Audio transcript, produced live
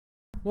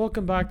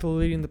Welcome back to the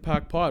Leading the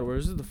Pack pod, where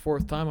this is the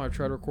fourth time I've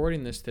tried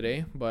recording this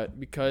today, but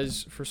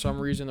because for some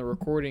reason the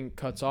recording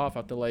cuts off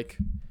after like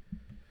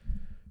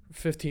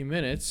 15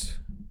 minutes,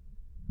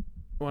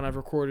 when I've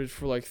recorded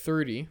for like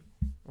 30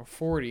 or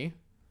 40,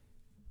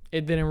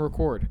 it didn't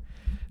record.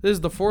 This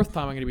is the fourth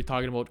time I'm going to be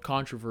talking about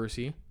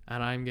controversy,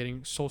 and I'm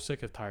getting so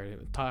sick of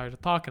tired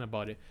of talking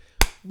about it.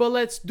 But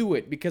let's do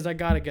it, because I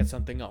got to get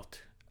something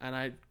out, and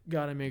I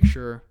got to make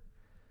sure,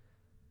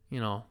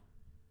 I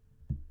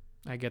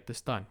get this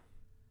done.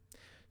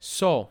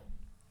 So,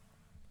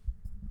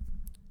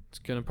 it's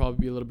going to probably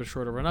be a little bit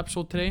shorter of an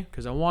episode today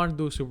because I wanted to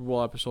do a Super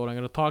Bowl episode. I'm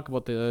going to talk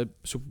about the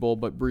Super Bowl,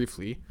 but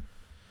briefly.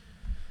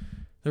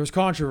 There was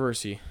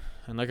controversy.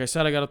 And like I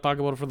said, I got to talk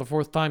about it for the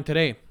fourth time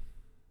today.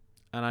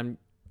 And I'm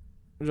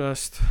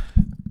just,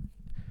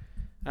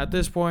 at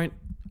this point,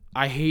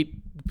 I hate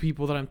the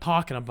people that I'm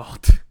talking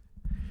about.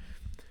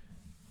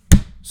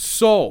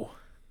 So,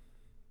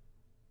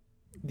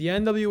 the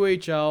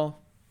NWHL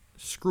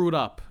screwed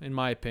up, in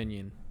my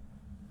opinion.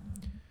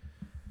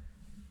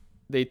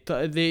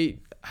 They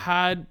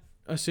had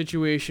a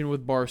situation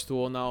with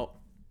Barstool. Now,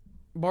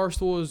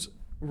 Barstool's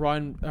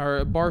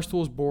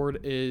board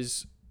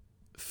is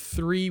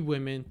 3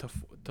 women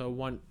to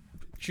one.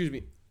 Excuse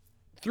me,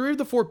 3 of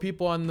the 4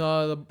 people on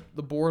the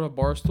board of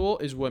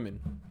Barstool is women.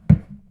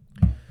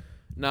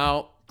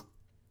 Now,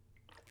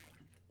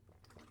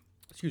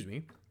 excuse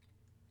me.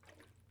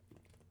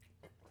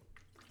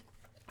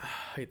 I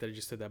hate that I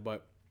just said that,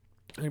 but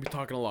I'm gonna be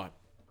talking a lot.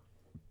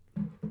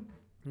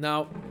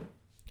 Now,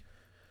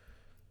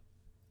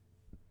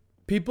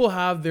 people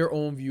have their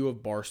own view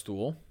of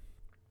Barstool.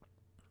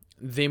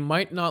 They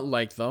might not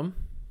like them,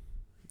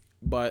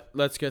 but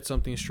let's get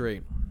something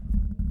straight.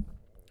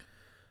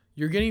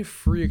 You're getting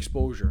free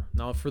exposure.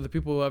 Now, for the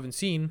people who haven't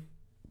seen,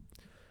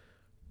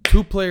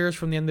 2 players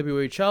from the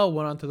NWHL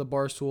went onto the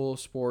Barstool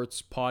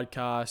Sports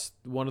podcast,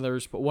 one of their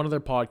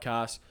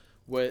podcasts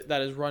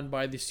that is run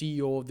by the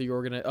CEO of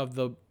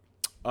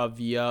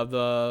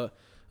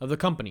the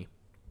company.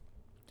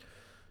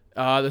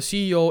 The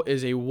CEO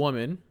is a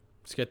woman.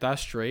 Let's get that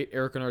straight.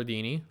 Erica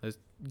Nardini. Let's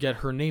get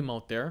her name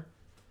out there.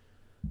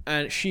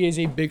 And she is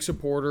a big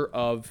supporter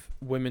of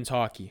women's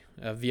hockey,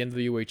 of the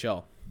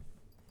NWHL.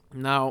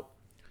 Now,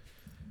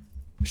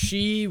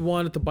 she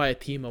wanted to buy a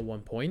team at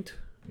one point.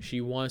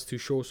 She wants to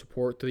show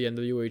support to the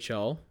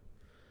NWHL.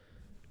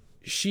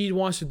 She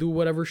wants to do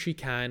whatever she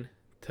can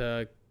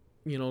to,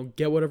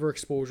 get whatever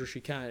exposure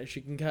she can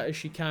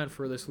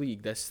for this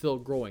league that's still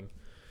growing.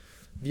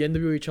 The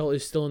NWHL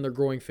is still in their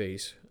growing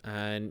phase,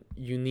 and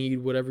you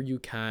need whatever you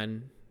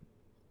can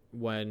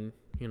when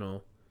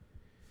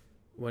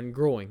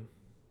growing.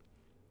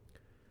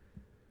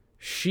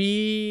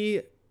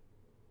 She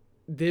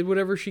did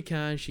whatever she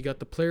can. She got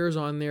the players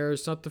on there.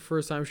 It's not the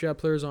first time she had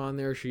players on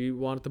there. She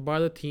wanted to buy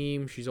the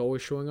team. She's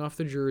always showing off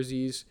the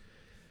jerseys.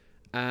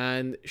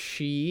 And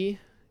she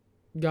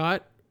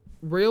got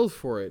railed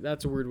for it.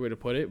 That's a weird way to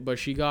put it, but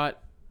she got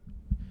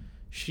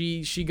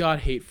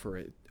hate for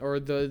it, or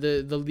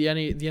the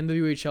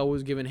NWHL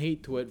was given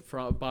hate to it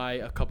by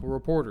a couple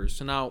reporters.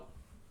 So now,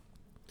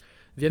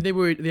 the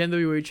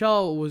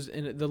NWHL was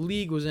in the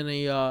league was in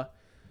a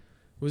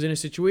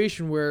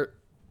situation where,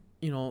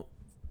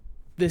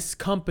 this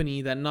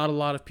company that not a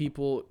lot of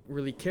people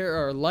really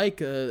care or like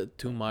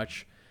too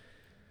much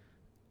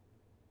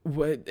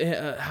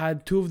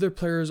had 2 of their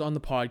players on the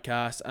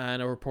podcast,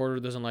 and a reporter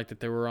doesn't like that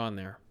they were on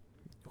there.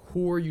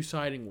 Who are you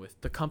siding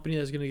with? The company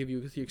that's going to give you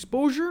the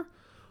exposure,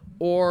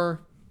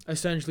 or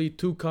essentially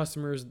 2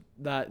 customers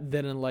that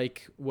didn't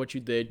like what you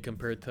did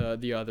compared to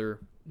the other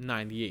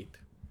 98?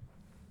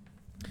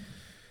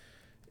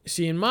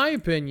 See, in my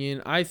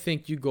opinion, I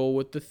think you go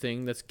with the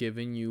thing that's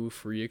giving you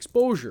free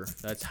exposure.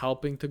 That's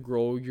helping to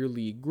grow your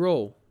league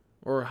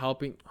or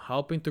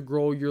helping to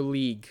grow your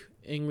league.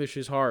 English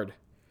is hard.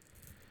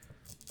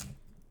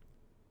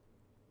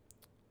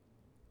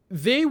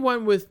 They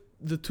went with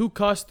the 2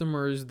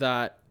 customers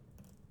that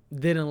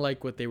didn't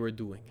like what they were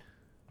doing.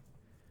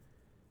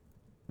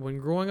 When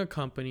growing a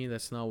company,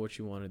 that's not what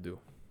you want to do.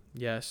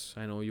 Yes,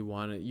 I know you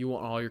want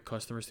all your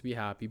customers to be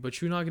happy,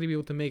 but you're not going to be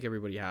able to make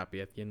everybody happy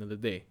at the end of the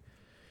day.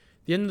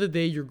 At the end of the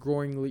day, you're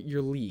growing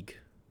your league,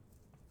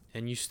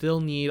 and you still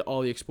need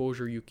all the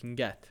exposure you can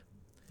get.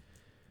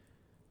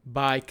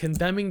 By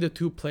condemning the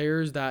 2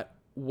 players that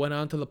went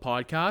onto the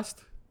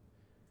podcast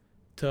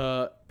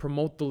to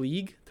promote the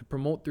league, to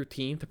promote their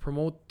team, that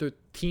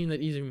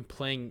isn't even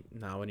playing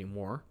now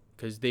anymore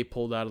because they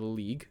pulled out of the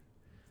league,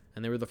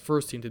 and they were the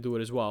first team to do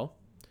it as well,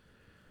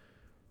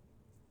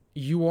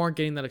 you aren't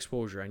getting that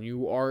exposure, and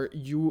you are,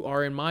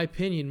 in my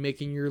opinion,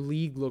 making your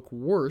league look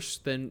worse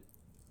than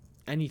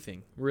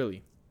anything,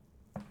 really.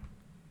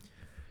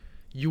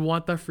 You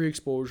want that free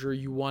exposure.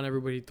 You want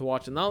everybody to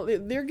watch it. Now,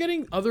 they're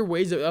getting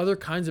other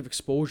kinds of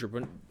exposure,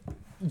 but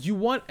you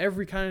want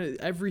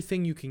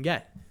everything you can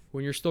get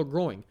when you're still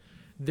growing.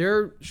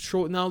 Now,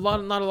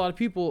 not a lot of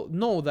people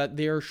know that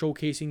they are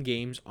showcasing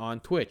games on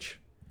Twitch.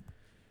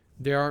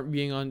 They aren't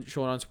being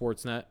shown on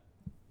Sportsnet,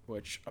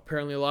 which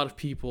apparently a lot of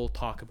people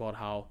talk about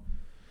how,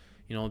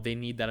 they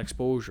need that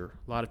exposure.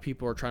 A lot of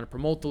people are trying to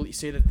promote the league,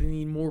 say that they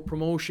need more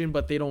promotion,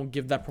 but they don't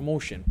give that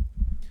promotion.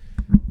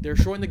 They're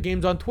showing the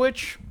games on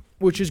Twitch,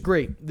 which is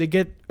great. They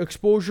get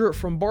exposure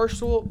from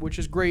Barstool, which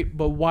is great,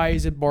 but why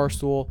is it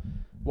Barstool?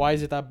 Why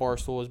is it that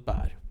Barstool is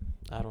bad?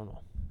 I don't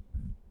know.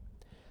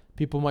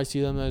 People might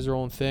see them as their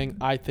own thing.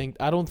 I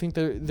don't think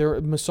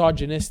they're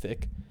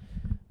misogynistic.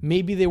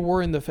 Maybe they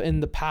were in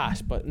the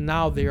past, but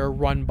now they are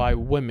run by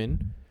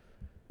women.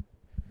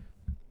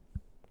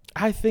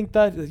 I think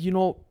that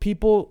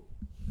people.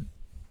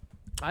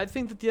 I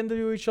think that the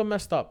NWHL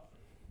messed up,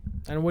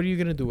 and what are you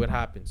gonna do? It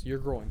happens. You're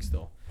growing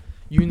still.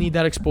 You need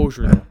that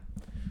exposure though.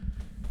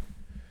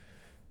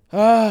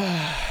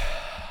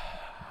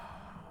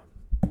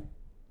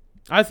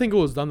 I think it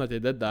was dumb that they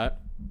did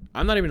that.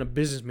 I'm not even a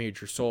business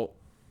major, so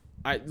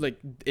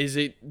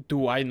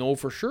do I know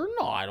for sure?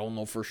 No, I don't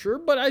know for sure,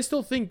 but I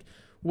still think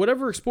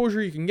whatever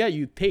exposure you can get,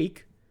 you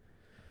take.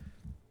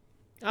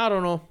 I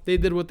don't know. They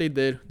did what they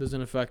did.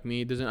 Doesn't affect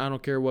me. I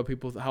don't care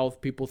how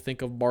people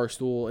think of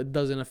Barstool. It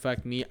doesn't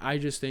affect me. I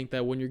just think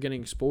that when you're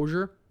getting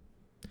exposure,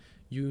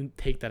 you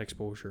take that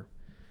exposure.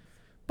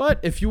 But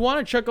if you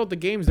want to check out the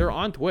games, they're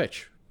on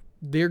Twitch.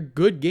 They're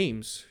good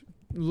games.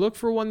 Look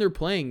for when they're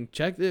playing.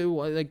 Check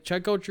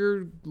out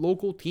your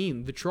local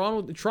team. The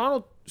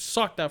Toronto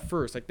sucked at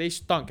first. They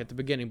stunk at the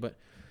beginning, but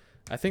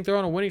I think they're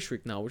on a winning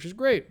streak now, which is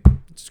great.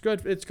 It's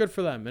good. It's good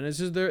for them, and this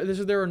is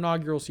their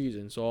inaugural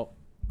season. So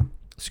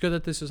it's good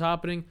that this is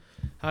happening.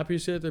 Happy to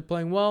see that they're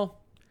playing well.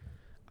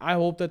 I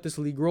hope that this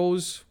league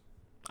grows.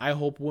 I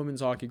hope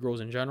women's hockey grows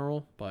in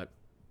general, but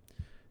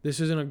this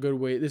isn't a good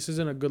way. This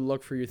isn't a good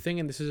look for your thing,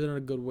 and this isn't a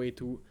good way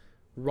to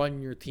run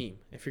your team.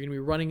 If you're going to be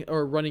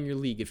running your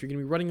league, if you're going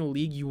to be running a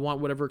league, you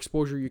want whatever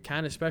exposure you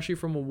can, especially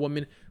from a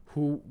woman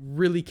who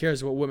really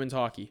cares about women's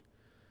hockey.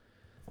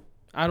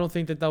 I don't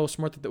think that was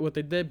smart what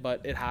they did,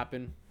 but it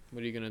happened.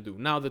 What are you going to do?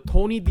 Now, the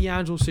Tony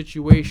DeAngelo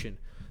situation.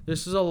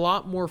 This is a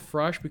lot more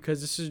fresh because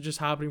this is just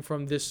happening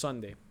from this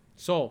Sunday.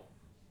 So,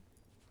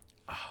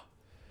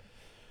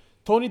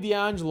 Tony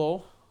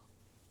DeAngelo,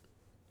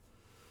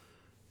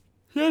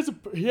 he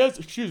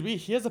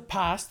has a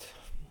past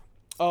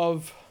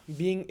of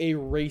being a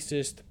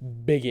racist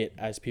bigot,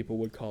 as people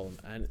would call him,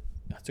 and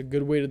that's a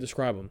good way to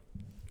describe him.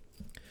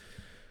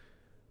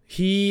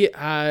 He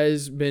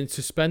has been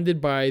suspended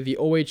by the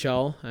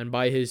OHL and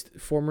by his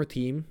former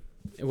team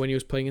when he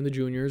was playing in the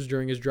juniors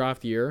during his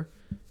draft year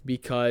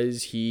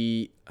because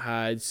he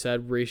had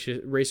said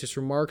racist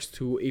remarks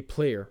to a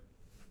player.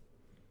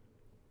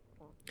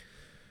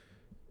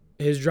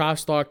 His draft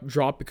stock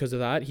dropped because of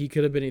that. He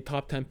could have been a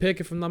top 10 pick,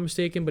 if I'm not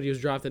mistaken, but he was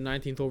drafted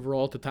 19th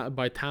overall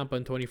by Tampa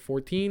in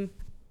 2014.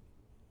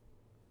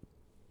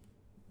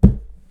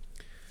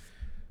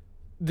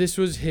 This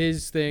was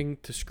his thing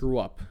to screw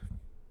up.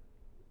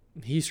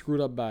 He screwed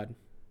up bad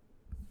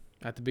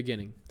at the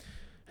beginning.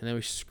 And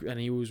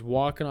he was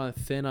walking on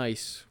thin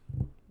ice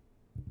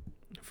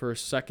for a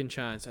second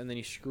chance, and then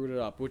he screwed it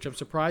up, which I'm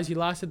surprised he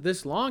lasted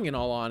this long, in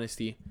all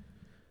honesty.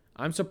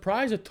 I'm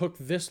surprised it took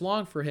this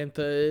long for him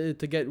to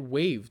get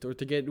waived or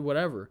to get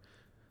whatever.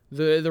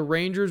 The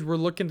Rangers were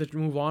looking to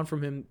move on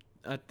from him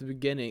at the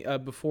beginning,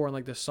 before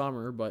in the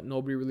summer, but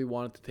nobody really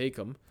wanted to take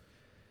him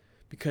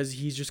because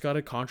he's just got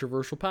a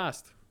controversial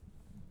past.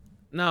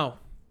 Now,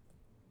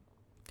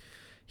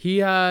 he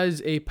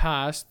has a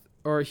past,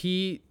 or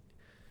he's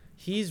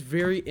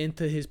very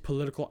into his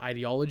political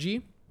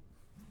ideology.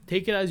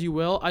 Take it as you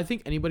will. I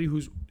think anybody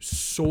who's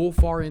so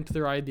far into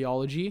their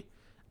ideology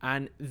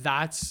and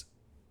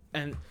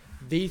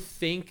they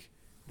think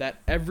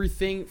that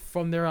everything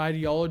from their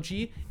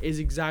ideology is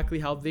exactly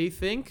how they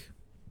think,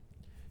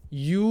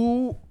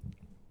 you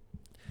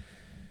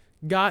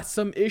got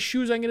some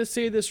issues. I'm going to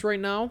say this right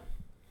now.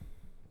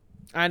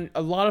 And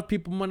a lot of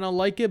people might not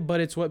like it,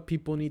 but it's what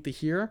people need to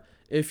hear.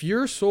 If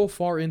you're so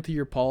far into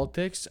your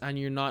politics and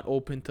you're not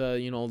open to,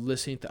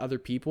 listening to other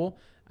people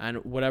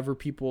and whatever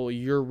people,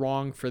 you're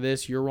wrong for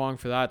this, you're wrong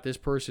for that, this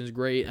person's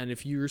great. And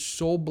if you're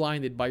so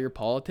blinded by your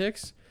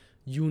politics,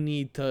 you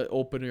need to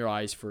open your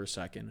eyes for a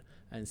second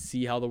and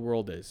see how the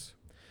world is.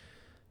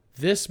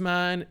 This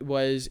man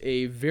was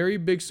a very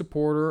big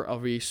supporter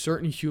of a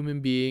certain human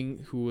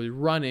being who was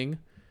running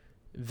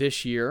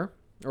this year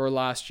or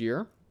last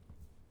year,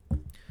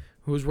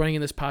 who was running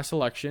in this past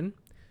election.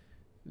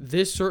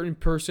 This certain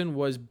person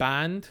was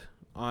banned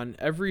on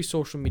every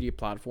social media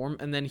platform,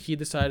 and then he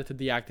decided to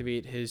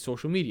deactivate his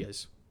social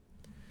medias.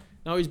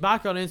 Now he's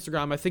back on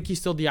Instagram. I think he's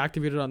still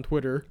deactivated on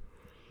Twitter.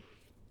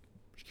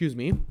 Excuse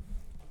me.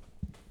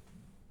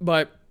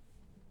 But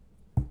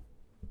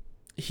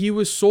he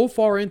was so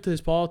far into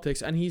his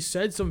politics, and he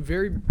said some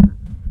very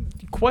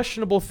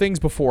questionable things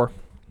before.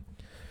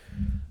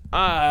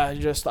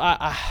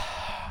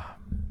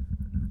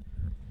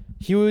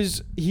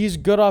 He's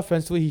good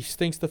offensively, he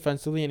stinks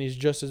defensively, and he's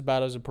just as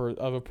bad as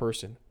of a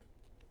person.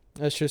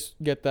 Let's just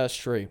get that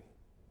straight.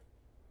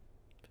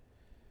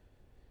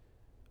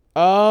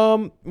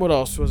 What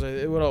else was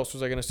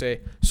I gonna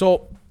say?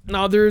 So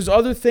now there's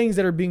other things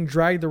that are being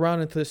dragged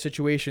around into the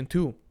situation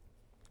too.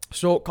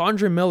 So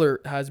Condre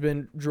Miller has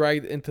been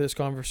dragged into this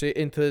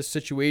into this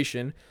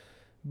situation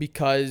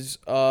because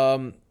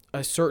a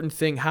certain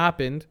thing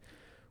happened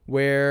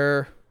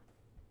where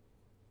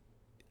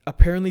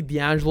apparently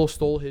D'Angelo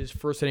stole his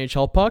first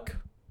NHL puck.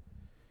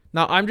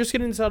 Now I'm just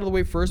getting this out of the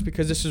way first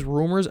because this is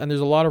rumors and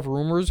there's a lot of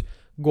rumors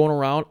going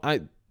around.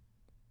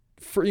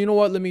 You know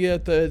what? Let me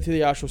get to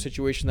the actual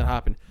situation that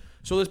happened.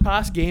 So this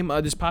past game,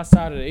 this past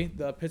Saturday,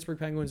 the Pittsburgh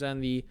Penguins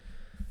and the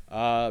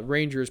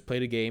Rangers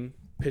played a game.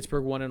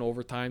 Pittsburgh won in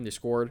overtime. They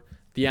scored.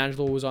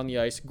 D'Angelo was on the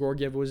ice.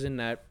 Georgiev was in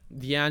net.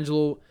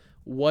 D'Angelo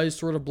was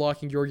sort of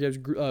blocking Georgiev's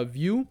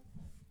view.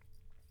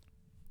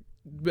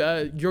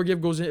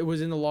 Georgiev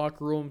was in the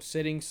locker room,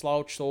 sitting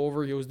slouched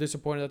over. He was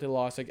disappointed that they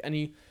lost, like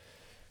any,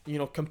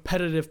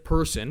 competitive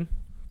person.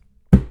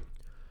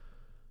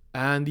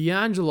 And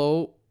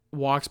D'Angelo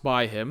walks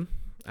by him,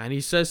 and he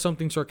says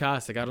something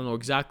sarcastic. I don't know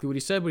exactly what he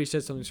said, but he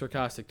said something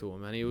sarcastic to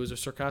him, and it was a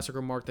sarcastic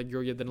remark that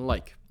Georgiev didn't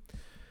like.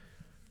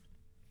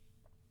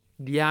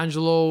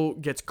 D'Angelo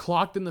gets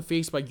clocked in the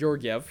face by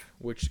Georgiev,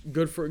 which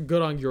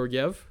good on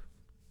Georgiev.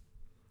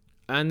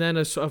 And then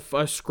a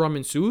scrum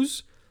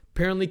ensues.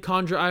 Apparently,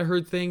 I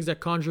heard things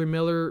that Condre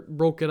Miller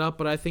broke it up,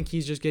 but I think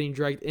he's just getting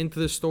dragged into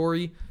the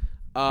story.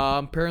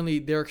 Apparently,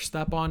 Derek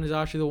Stepan is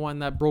actually the one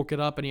that broke it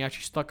up, and he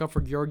actually stuck up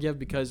for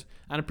Georgiev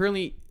and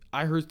apparently,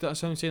 I heard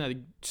someone saying that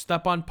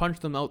Stepan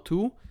punched him out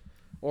too,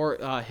 or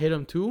hit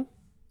him too,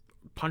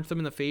 punched him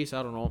in the face.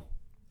 I don't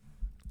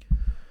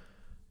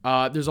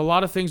know. There's a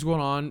lot of things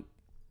going on.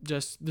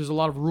 There's a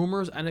lot of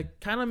rumors, and it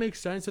kind of makes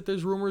sense that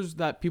there's rumors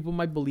that people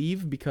might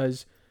believe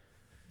because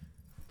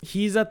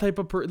he's that type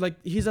of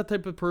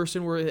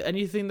person where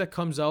anything that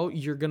comes out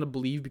you're gonna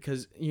believe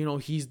because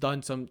he's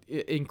done some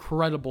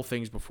incredible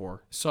things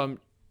before, some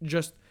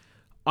just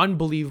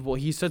unbelievable.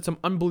 He said some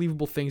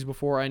unbelievable things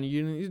before,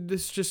 and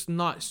this is just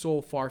not so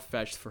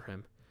far-fetched for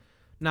him.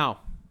 Now,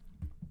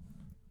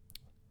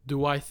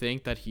 do I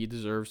think that he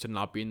deserves to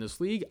not be in this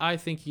league? I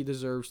think he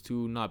deserves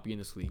to not be in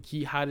this league.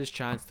 He had his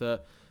chance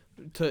to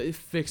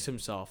fix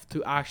himself,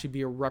 to actually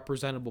be a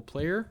representable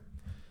player.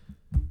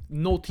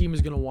 No team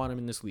is going to want him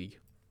in this league.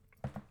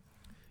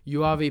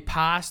 You have a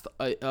past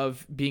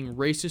of being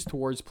racist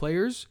towards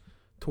players,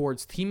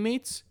 towards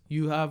teammates.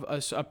 You have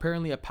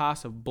apparently a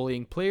past of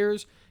bullying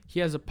players. He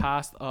has a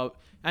past of,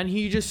 and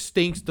he just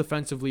stinks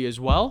defensively as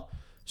well.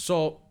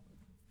 So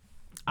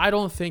I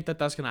don't think that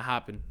that's going to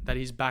happen, that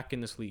he's back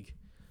in this league.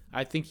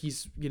 I think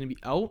he's going to be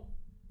out.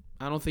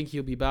 I don't think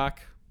he'll be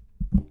back.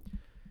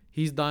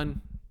 He's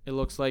done. It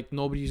looks like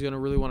nobody's going to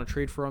really want to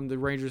trade for him. The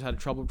Rangers had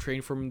trouble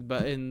trading for him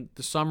in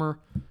the summer,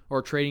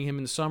 or trading him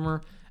in the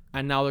summer,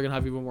 and now they're going to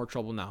have even more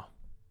trouble now.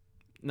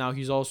 Now,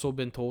 he's also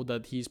been told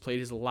that he's played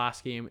his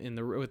last game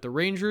with the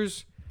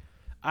Rangers.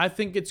 I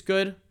think it's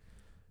good.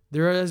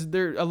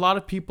 A lot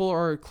of people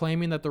are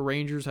claiming that the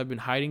Rangers have been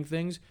hiding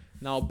things.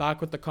 Now,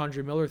 back with the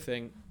Condre Miller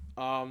thing.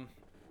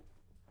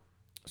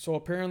 So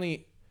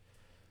apparently,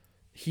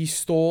 he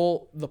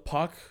stole the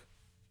puck,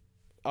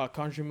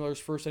 Condre Miller's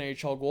first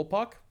NHL goal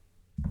puck.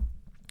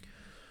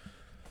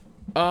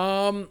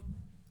 And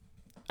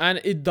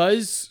it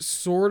does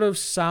sort of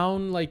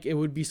sound like it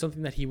would be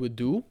something that he would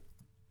do.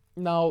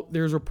 Now,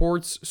 there's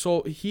reports.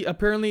 So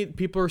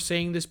people are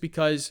saying this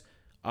because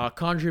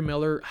Condre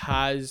Miller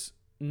has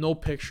no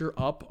picture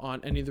up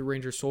on any of the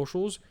Rangers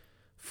socials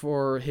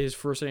for his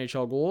first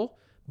NHL goal,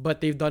 but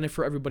they've done it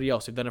for everybody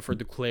else. They've done it for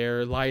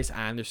Duclair, Elias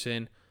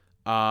Anderson,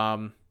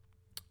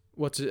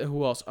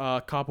 who else?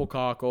 Capo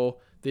Caco.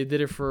 They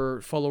did it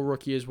for fellow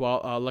rookie as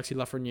well, Alexis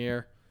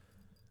Lafreniere.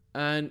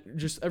 And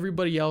just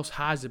everybody else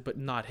has it, but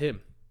not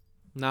him.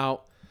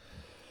 Now,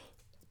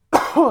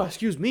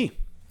 excuse me.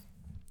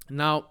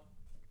 Now,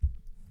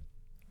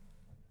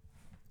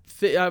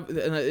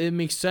 it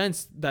makes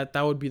sense that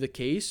would be the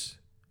case,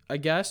 I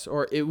guess.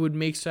 Or it would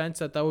make sense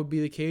that would be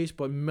the case.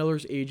 But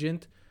Miller's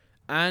agent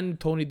and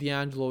Tony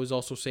DeAngelo is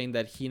also saying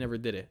that he never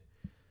did it.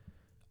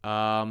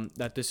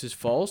 That this is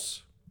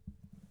false.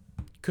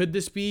 Could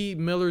this be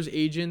Miller's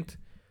agent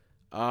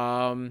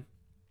trying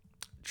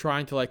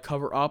to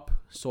cover up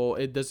so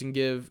it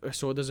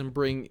doesn't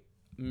bring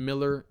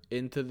Miller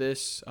into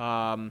this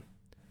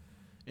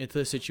into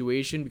the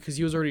situation, because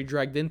he was already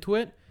dragged into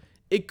it?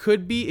 It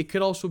could be. It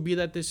could also be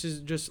that this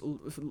is just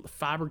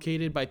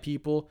fabricated by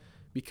people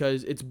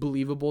because it's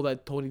believable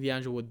that Tony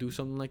DeAngelo would do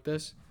something like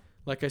this.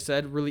 Like I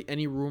said, really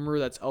any rumor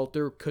that's out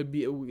there could be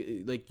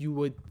you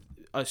would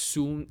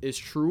assume is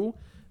true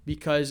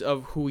because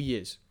of who he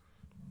is.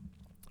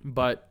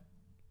 But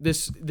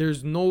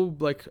there's no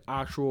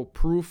actual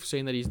proof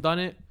saying that he's done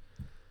it.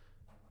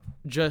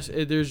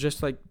 There's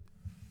just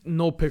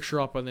no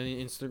picture up on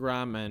the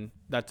Instagram, and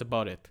that's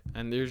about it.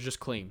 And there's just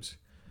claims.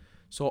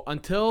 So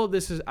until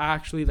this is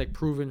actually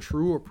proven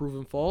true or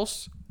proven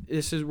false,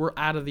 he's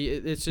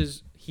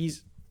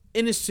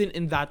innocent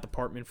in that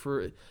department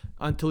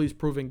until he's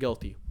proven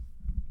guilty.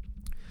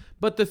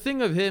 But the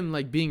thing of him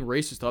being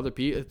racist to other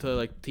people,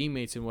 to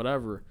teammates and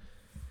whatever,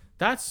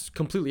 That's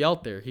completely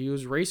out there. He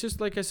was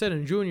racist, like I said,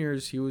 in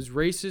juniors. He was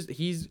racist.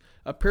 He's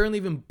apparently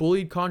even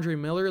bullied Condre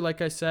Miller,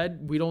 like I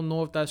said. We don't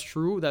know if that's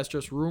true. That's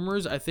just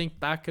rumors. I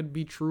think that could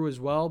be true as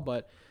well.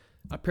 But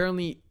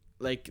apparently,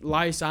 like,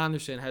 Elias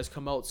Anderson has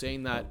come out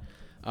saying that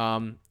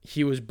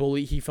he was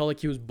bullied. He felt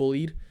like he was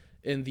bullied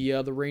in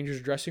the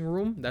Rangers dressing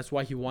room. That's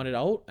why he wanted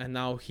out. And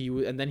now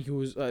then he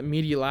was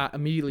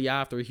immediately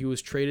after he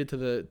was traded to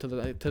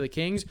the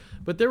Kings.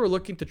 But they were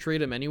looking to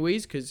trade him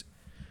anyways because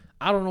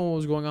I don't know what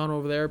was going on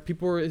over there.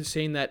 People were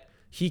saying that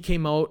he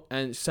came out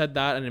and said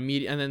that and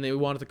then they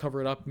wanted to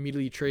cover it up,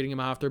 immediately trading him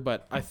after.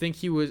 But I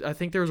think there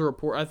was a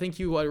report. I think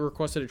he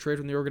requested a trade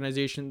from the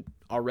organization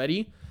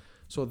already.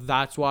 So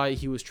that's why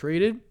he was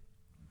traded.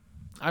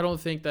 I don't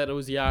think that it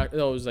was the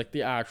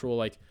actual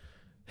like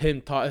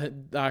him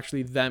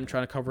actually them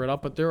trying to cover it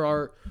up, but there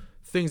are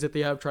things that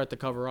they have tried to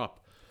cover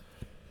up.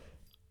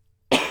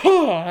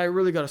 I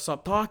really got to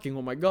stop talking.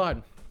 Oh my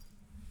God.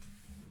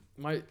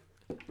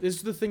 This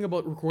is the thing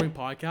about recording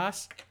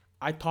podcasts.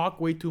 I talk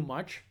way too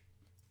much.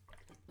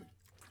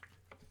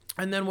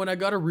 And then when I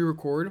got to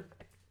re-record,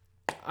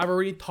 I've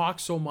already talked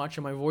so much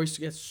and my voice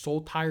gets so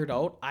tired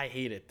out. I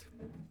hate it.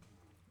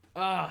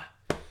 But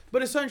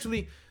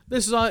essentially,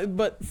 this is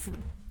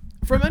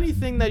from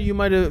anything that you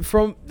might have,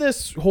 from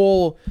this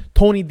whole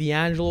Tony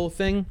DeAngelo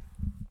thing,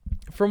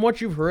 from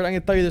what you've heard, I'm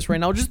going to tell you this right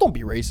now. Just don't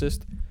be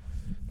racist.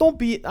 Don't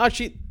be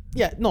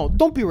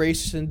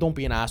racist and don't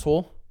be an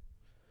asshole.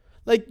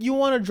 Like, you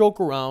want to joke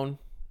around,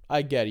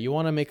 I get it. You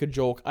want to make a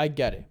joke, I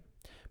get it.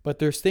 But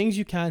there's things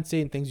you can't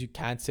say and things you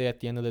can't say at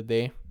the end of the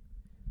day.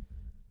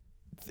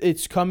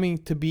 It's coming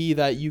to be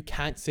that you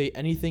can't say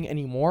anything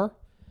anymore.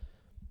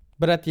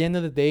 But at the end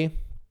of the day,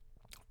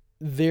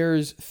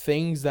 there's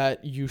things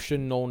that you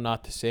should know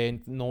not to say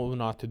and know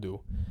not to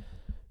do.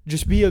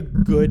 Just be a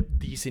good,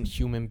 decent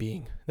human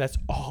being. That's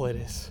all it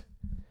is.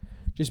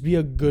 Just be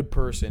a good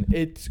person.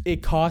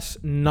 It costs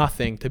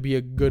nothing to be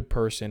a good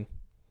person.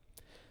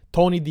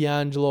 Tony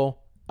DeAngelo,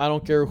 I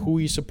don't care who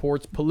he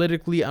supports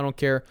politically. I don't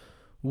care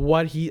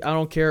I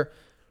don't care.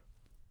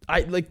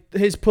 I like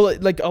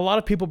a lot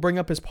of people bring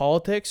up his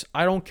politics.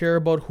 I don't care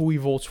about who he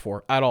votes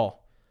for at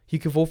all. He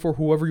can vote for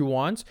whoever he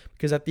wants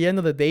because at the end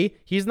of the day,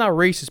 he's not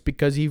racist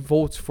because he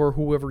votes for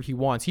whoever he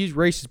wants. He's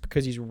racist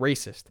because he's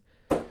racist.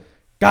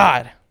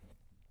 God.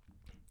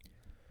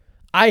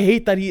 I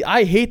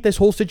hate this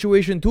whole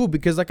situation too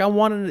because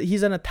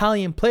he's an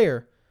Italian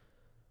player.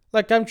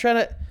 Like I'm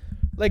trying to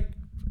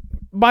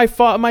my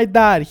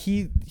dad,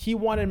 he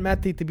wanted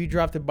Mete to be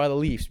drafted by the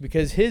Leafs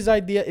because his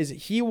idea is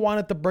he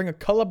wanted to bring a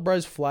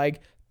Calabrese flag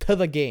to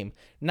the game.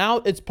 Now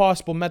it's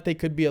possible Mete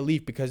could be a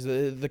Leaf because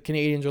the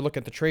Canadians are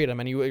looking to trade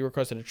him and he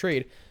requested a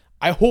trade.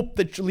 I hope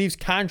the Leafs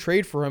can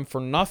trade for him for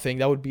nothing.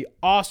 That would be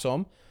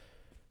awesome.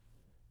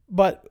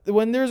 But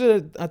when there's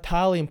an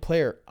Italian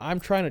player, I'm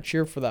trying to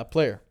cheer for that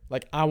player.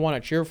 Like, I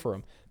want to cheer for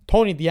him.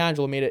 Tony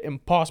DeAngelo made it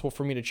impossible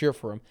for me to cheer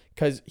for him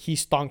because he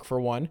stunk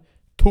for one.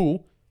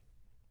 Two,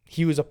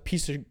 he was a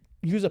piece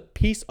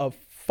of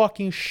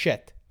fucking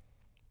shit.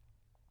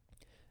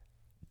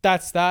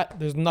 That's that.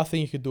 There's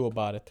nothing you could do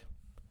about it.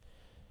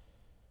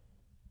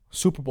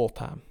 Super Bowl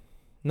time.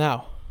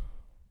 Now,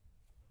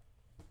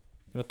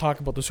 I'm going to talk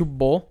about the Super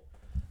Bowl.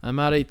 I'm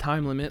at a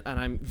time limit, and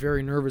I'm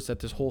very nervous that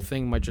this whole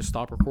thing might just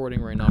stop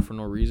recording right now for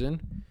no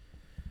reason.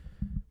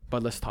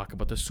 But let's talk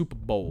about the Super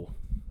Bowl.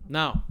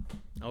 Now,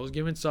 I was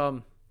given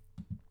some...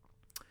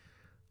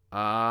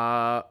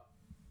 what's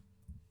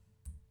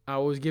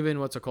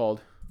it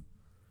called?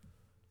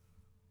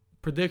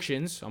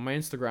 Predictions on my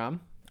Instagram.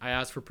 I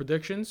asked for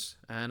predictions,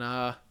 and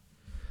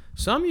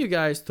some of you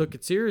guys took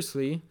it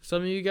seriously.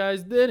 Some of you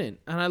guys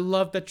didn't. And I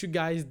love that you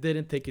guys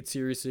didn't take it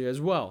seriously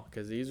as well,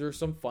 because these are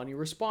some funny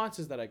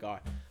responses that I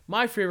got.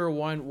 My favorite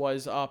one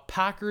was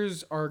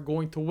Packers are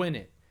going to win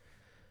it.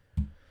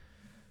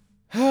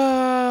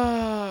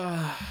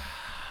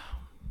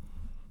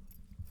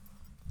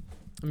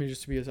 Let me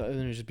just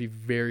be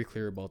very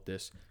clear about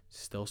this.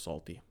 Still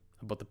salty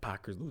about the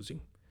Packers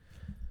losing.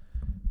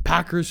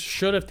 Packers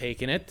should have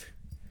taken it.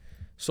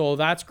 So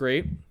that's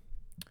great.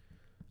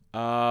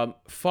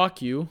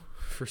 Fuck you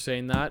for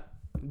saying that.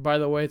 By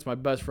the way, it's my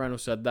best friend who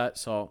said that,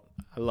 so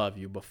I love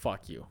you, but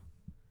fuck you.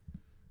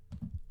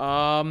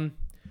 Then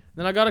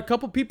I got a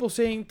couple people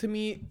saying to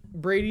me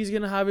Brady's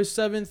gonna have his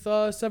seventh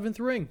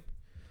ring.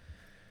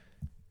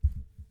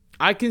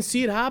 I can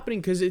see it happening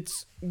because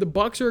the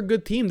Bucs are a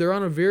good team. They're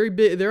on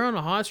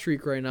a hot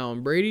streak right now,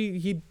 and Brady,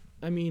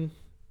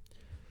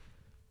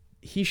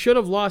 he should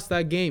have lost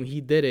that game.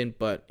 He didn't,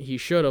 but he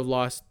should have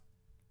lost,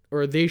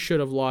 or they should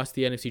have lost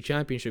the NFC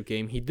Championship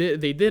game.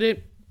 They did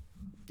it.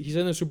 He's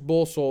in the Super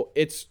Bowl, so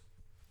it's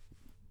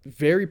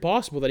very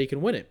possible that he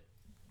can win it.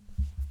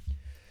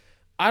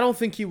 I don't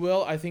think he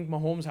will. I think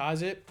Mahomes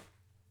has it.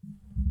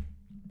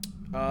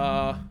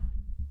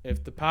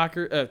 If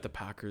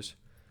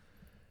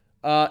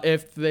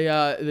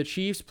the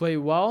Chiefs play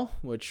well,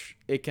 which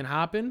it can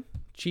happen,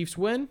 Chiefs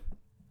win,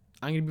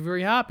 I'm going to be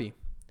very happy.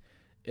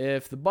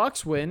 If the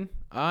Bucs win,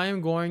 I'm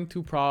going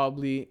to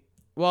probably,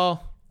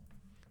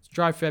 it's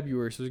dry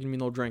February, so there's going to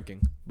be no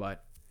drinking,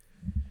 but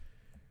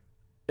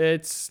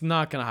It's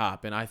not gonna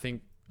happen. I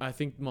think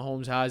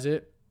Mahomes has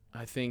it.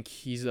 I think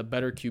he's a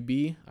better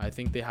QB. I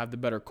think they have the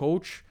better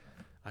coach.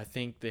 I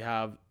think they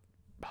have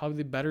probably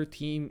the better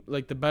team,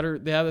 like the better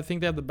they have. I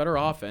think they have the better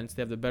offense.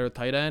 They have the better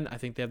tight end. I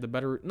think they have the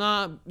better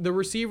the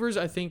receivers.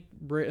 I think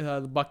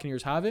the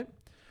Buccaneers have it,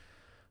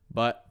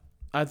 but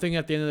I think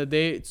at the end of the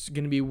day, it's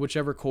gonna be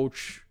whichever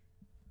coach,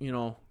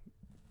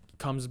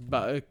 comes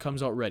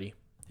out ready,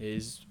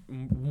 is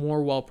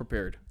more well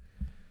prepared.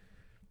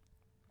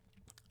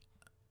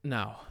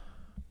 Now,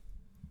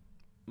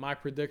 my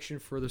prediction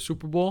for the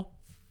Super Bowl.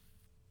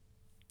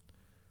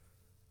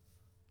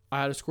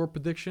 I had a score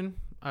prediction.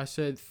 I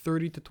said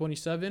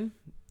 30-27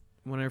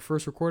 when I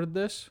first recorded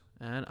this,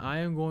 and I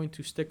am going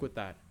to stick with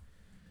that.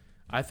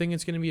 I think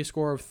it's going to be a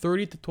score of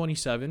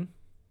 30-27.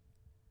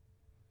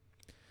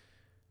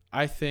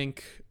 I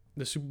think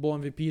the Super Bowl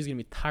MVP is going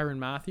to be Tyrann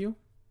Mathieu.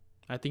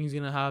 I think he's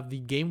going to have the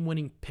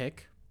game-winning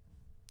pick,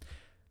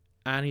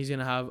 and he's going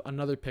to have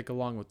another pick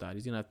along with that.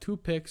 He's going to have 2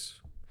 picks.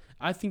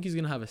 I think he's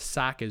going to have a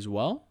sack as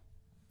well,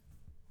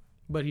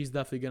 but he's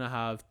definitely going to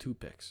have 2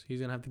 picks. He's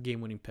going to have the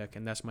game-winning pick,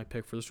 and that's my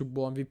pick for the Super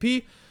Bowl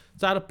MVP.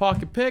 It's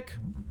out-of-pocket pick.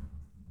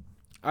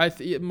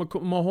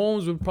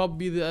 Mahomes would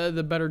probably be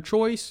the better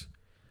choice,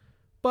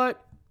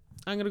 but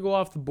I'm going to go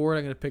off the board.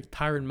 I'm going to pick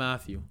Tyrann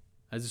Mathieu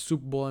as the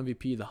Super Bowl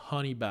MVP, the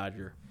Honey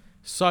Badger.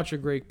 Such a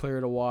great player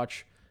to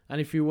watch,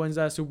 and if he wins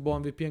that Super Bowl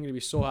MVP, I'm going to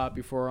be so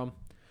happy for him.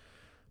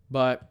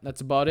 But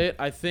that's about it.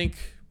 I think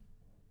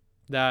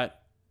that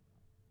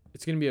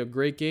it's going to be a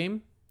great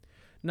game.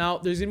 Now,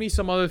 there's going to be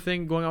some other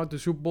thing going on with the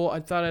Super Bowl. I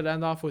thought I'd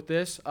end off with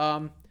this.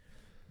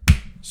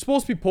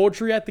 Supposed to be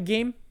poetry at the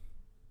game,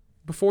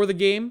 before the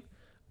game.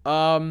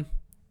 When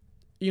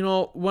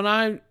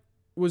I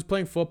was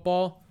playing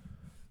football,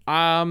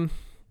 or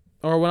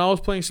when I was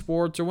playing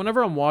sports, or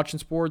whenever I'm watching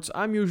sports,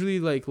 I'm usually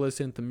like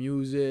listening to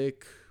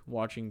music,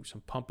 watching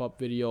some pump-up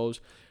videos,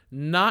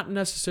 not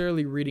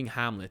necessarily reading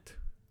Hamlet.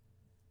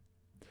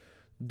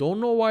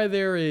 Don't know why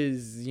there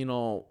is,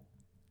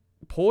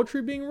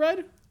 poetry being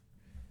read.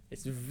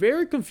 It's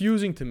very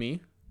confusing to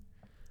me,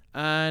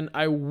 and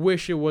I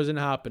wish it wasn't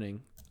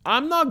happening.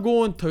 I'm not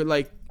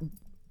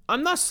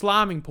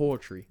slamming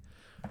poetry,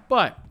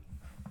 but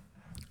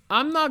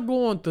I'm not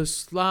going to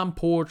slam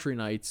poetry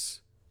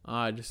nights.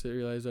 I just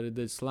realized that I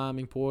did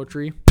slamming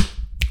poetry.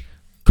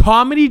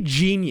 Comedy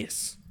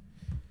genius.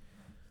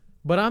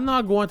 But I'm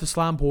not going to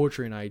slam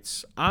poetry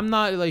nights. I'm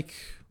not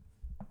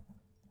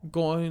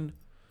going,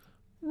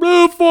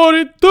 Blue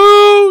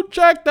 42,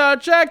 check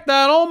that,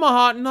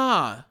 Omaha.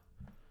 Nah.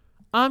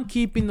 I'm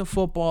keeping the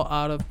football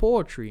out of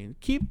poetry, and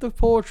keep the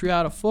poetry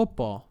out of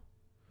football.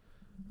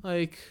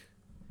 There's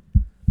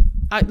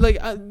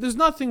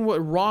nothing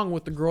wrong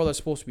with the girl that's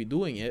supposed to be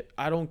doing it.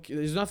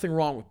 There's nothing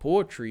wrong with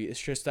poetry.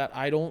 It's just that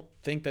I don't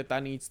think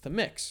that needs to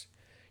mix.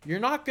 You're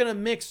not gonna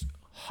mix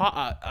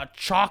a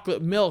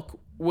chocolate milk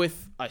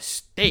with a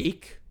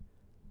steak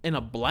in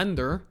a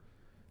blender.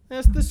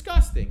 That's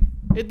disgusting.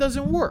 It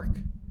doesn't work.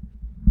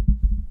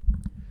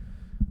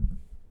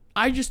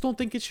 I just don't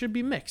think it should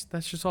be mixed.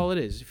 That's just all it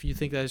is. If you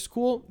think that is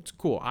cool, it's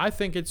cool. I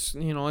think it's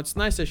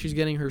nice that she's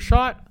getting her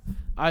shot.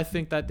 I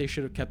think that they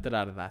should have kept it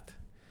out of that.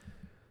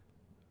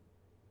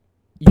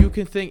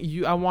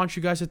 I want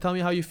you guys to tell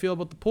me how you feel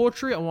about the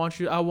poetry.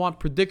 I want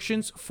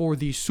predictions for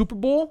the Super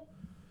Bowl.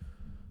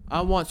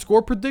 I want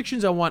score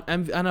predictions. I want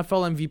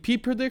NFL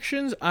MVP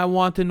predictions. I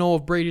want to know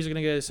if Brady's going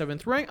to get a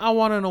 7th ring. I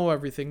want to know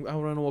everything. I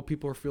want to know what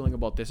people are feeling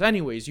about this.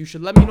 Anyways, you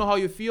should let me know how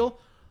you feel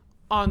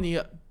on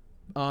the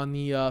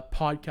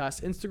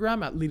podcast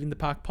Instagram at Leading the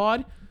Pack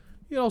Pod.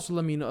 You can also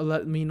let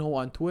me know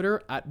on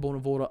Twitter at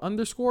Bonavoda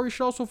 _. You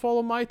should also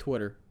follow my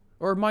Twitter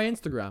or my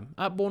Instagram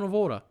at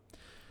Bonavoda.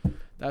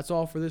 That's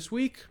all for this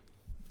week.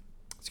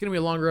 It's going to be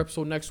a longer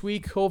episode next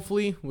week,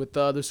 hopefully, with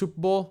the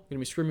Super Bowl. Going to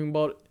be screaming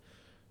about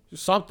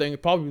something,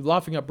 probably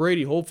laughing at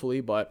Brady,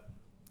 hopefully, but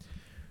you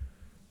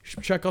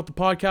should check out the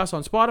podcast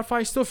on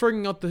Spotify. Still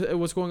figuring out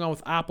what's going on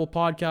with Apple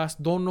Podcasts.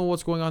 Don't know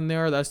what's going on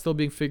there. That's still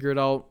being figured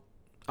out.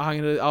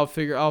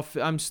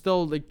 I'm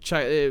still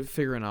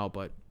figuring out,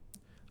 but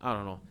I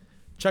don't know.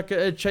 Check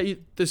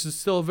it. This is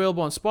still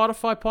available on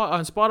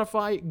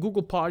Spotify,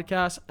 Google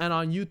Podcasts, and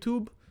on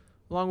YouTube,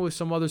 along with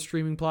some other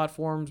streaming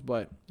platforms.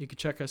 But you can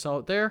check us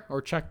out there,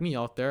 or check me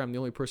out there. I'm the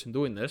only person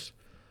doing this.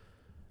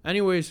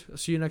 Anyways, I'll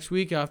see you next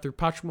week after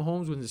Patrick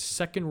Mahomes wins his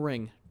 2nd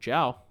ring.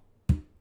 Ciao.